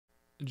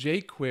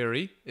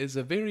Jquery is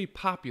a very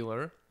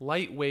popular,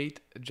 lightweight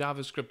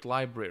JavaScript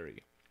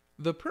library.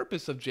 The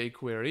purpose of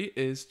Jquery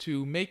is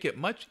to make it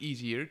much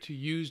easier to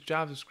use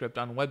JavaScript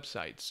on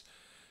websites.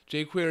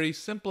 Jquery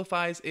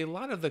simplifies a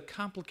lot of the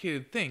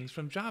complicated things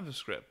from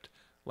JavaScript,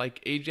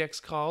 like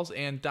AJAX calls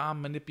and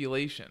DOM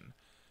manipulation.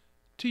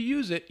 To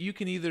use it, you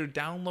can either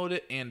download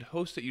it and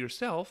host it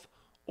yourself,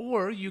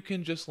 or you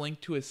can just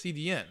link to a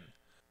CDN.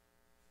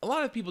 A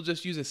lot of people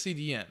just use a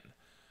CDN.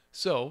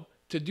 So,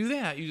 to do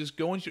that, you just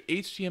go into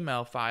your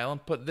HTML file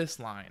and put this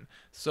line.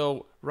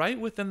 So right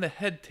within the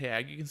head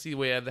tag, you can see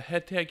we have the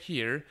head tag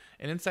here,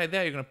 and inside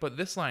that you're going to put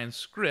this line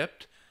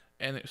script,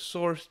 and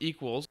source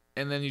equals,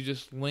 and then you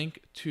just link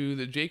to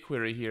the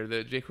jQuery here,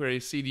 the jQuery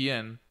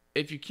CDN.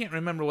 If you can't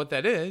remember what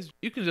that is,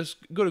 you can just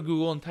go to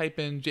Google and type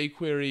in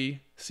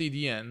jQuery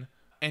CDN,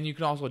 and you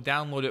can also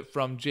download it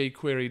from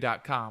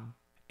jquery.com.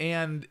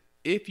 And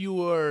if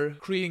you are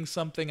creating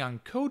something on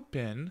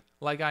CodePen,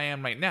 like I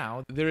am right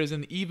now, there is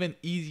an even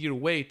easier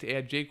way to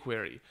add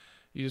jQuery.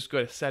 You just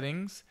go to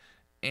Settings,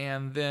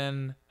 and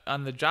then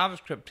on the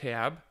JavaScript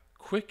tab,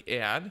 Quick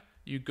Add,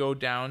 you go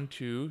down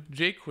to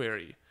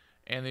jQuery,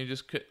 and then you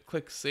just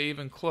click Save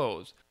and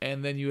Close.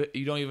 And then you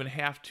don't even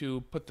have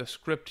to put the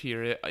script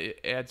here, it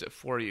adds it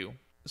for you.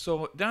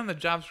 So down in the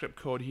JavaScript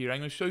code here, I'm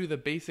going to show you the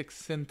basic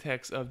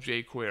syntax of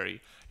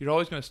jQuery. You're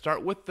always going to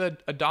start with a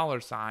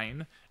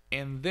 $,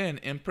 and then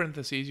in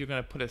parentheses you're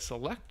going to put a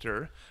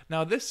selector.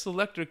 Now this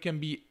selector can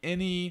be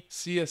any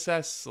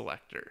CSS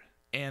selector.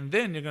 And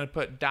then you're going to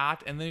put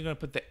dot, and then you're going to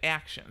put the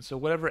action. So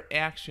whatever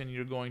action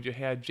you're going to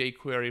have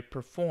jQuery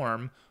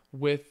perform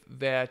with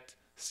that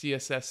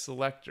CSS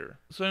selector.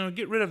 So I'm going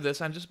to get rid of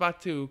this. I'm just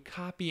about to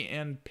copy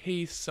and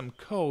paste some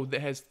code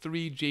that has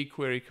 3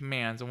 jQuery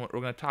commands, and we're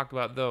going to talk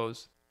about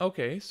those.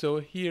 Okay, so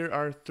here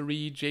are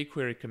 3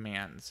 jQuery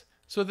commands.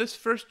 So this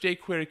first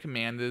jQuery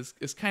command is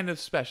kind of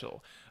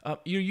special.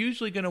 You're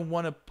usually going to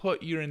want to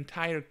put your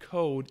entire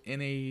code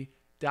in a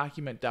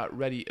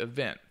document.ready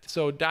event.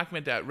 So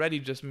document.ready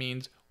just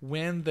means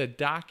when the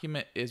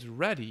document is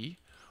ready,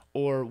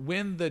 or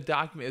when the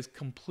document is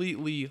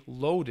completely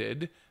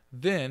loaded,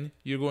 then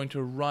you're going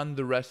to run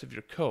the rest of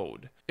your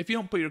code. If you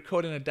don't put your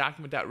code in a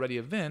document.ready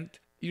event,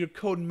 your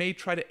code may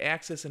try to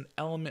access an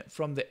element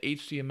from the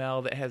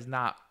HTML that has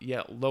not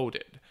yet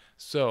loaded.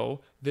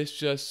 So this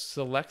just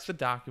selects the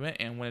document,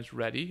 and when it's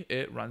ready,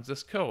 it runs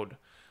this code.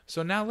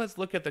 So now let's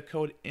look at the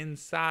code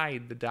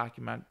inside the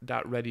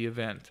document.ready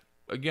event.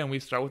 Again, we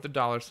start with the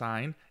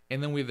 $,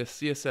 and then we have the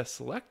CSS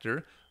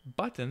selector.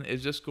 Button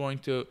is just going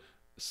to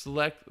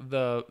select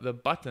the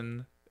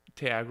button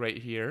tag right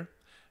here,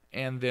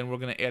 and then we're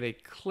going to add a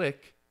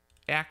click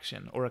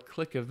action or a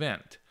click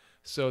event.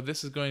 So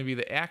this is going to be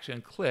the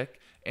action click,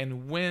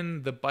 and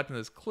when the button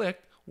is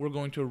clicked, we're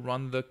going to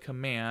run the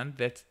command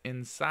that's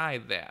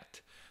inside that.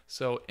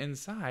 So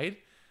inside,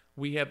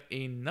 we have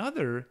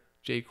another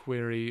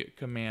jQuery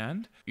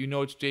command. You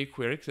know it's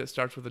jQuery because it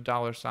starts with a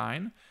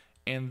 $,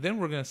 and then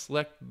we're going to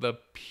select the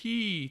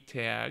P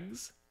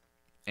tags,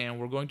 and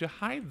we're going to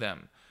hide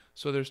them.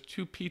 So there's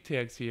 2 P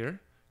tags here.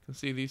 You can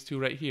see these 2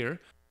 right here.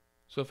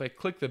 So if I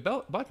click the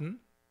button,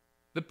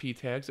 the P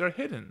tags are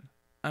hidden.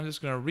 I'm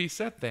just going to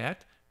reset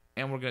that,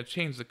 and we're going to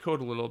change the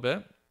code a little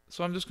bit.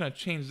 So I'm just going to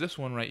change this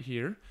one right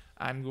here.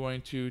 I'm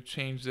going to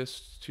change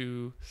this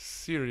to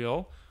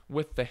serial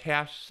with the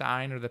hash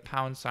sign or the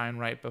pound sign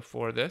right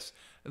before this.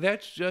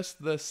 That's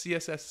just the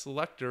CSS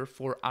selector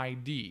for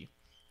ID.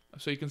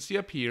 So you can see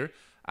up here,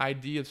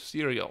 ID of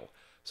serial.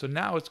 So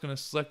now it's going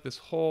to select this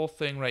whole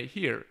thing right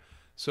here.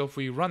 So if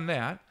we run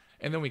that,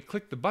 and then we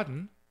click the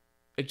button,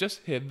 it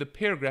just hid the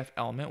paragraph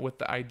element with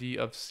the ID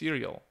of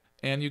serial.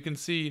 And you can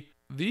see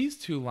these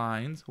 2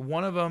 lines,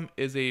 one of them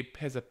has a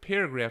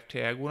paragraph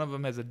tag, one of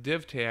them has a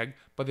div tag,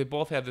 but they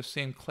both have the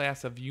same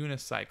class of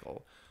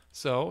unicycle.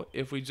 So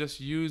if we just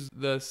use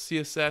the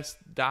CSS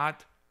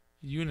dot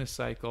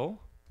unicycle,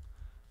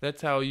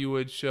 that's how you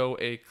would show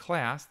a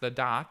class, the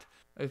dot.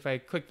 If I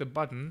click the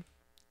button,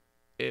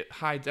 it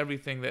hides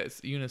everything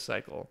that's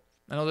unicycle.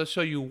 And I'll just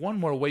show you one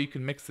more way you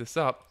can mix this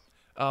up.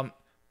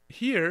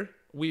 Here,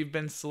 we've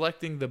been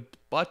selecting the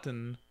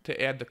button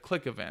to add the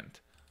click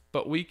event,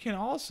 but we can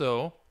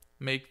also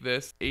make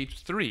this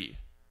H3.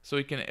 So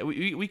we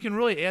can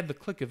really add the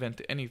click event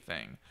to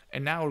anything.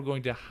 And now we're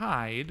going to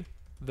hide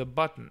the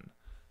button.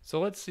 So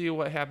let's see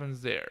what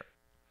happens there.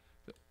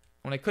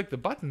 When I click the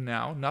button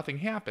now, nothing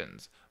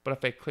happens. But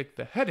if I click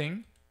the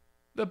heading,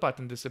 the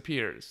button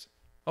disappears.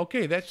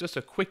 Okay, that's just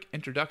a quick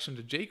introduction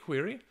to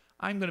jQuery.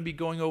 I'm going to be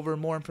going over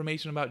more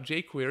information about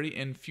jQuery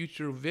in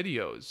future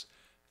videos.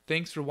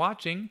 Thanks for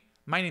watching.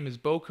 My name is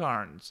Beau.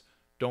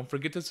 Don't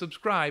forget to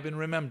subscribe, and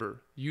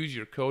remember, use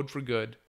your code for good.